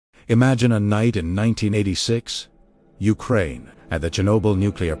Imagine a night in 1986, Ukraine. At the Chernobyl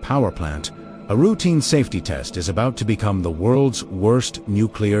nuclear power plant, a routine safety test is about to become the world's worst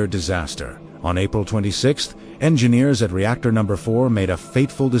nuclear disaster. On April 26th, engineers at Reactor number 4 made a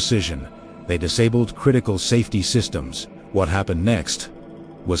fateful decision. They disabled critical safety systems. What happened next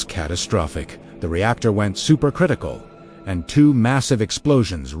was catastrophic. The reactor went supercritical, and two massive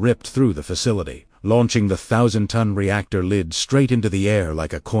explosions ripped through the facility, launching the 1,000-ton reactor lid straight into the air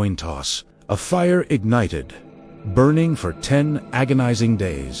like a coin toss. A fire ignited, burning for 10 agonizing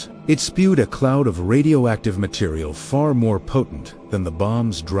days. It spewed a cloud of radioactive material far more potent than the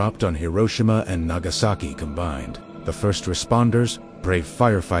bombs dropped on Hiroshima and Nagasaki combined. The first responders, brave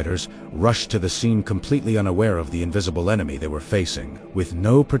firefighters, rushed to the scene completely unaware of the invisible enemy they were facing. With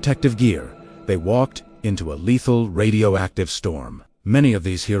no protective gear, they walked into a lethal radioactive storm. Many of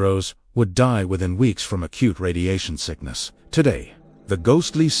these heroes would die within weeks from acute radiation sickness. Today, the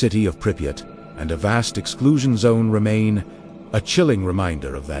ghostly city of Pripyat and a vast exclusion zone remain a chilling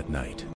reminder of that night.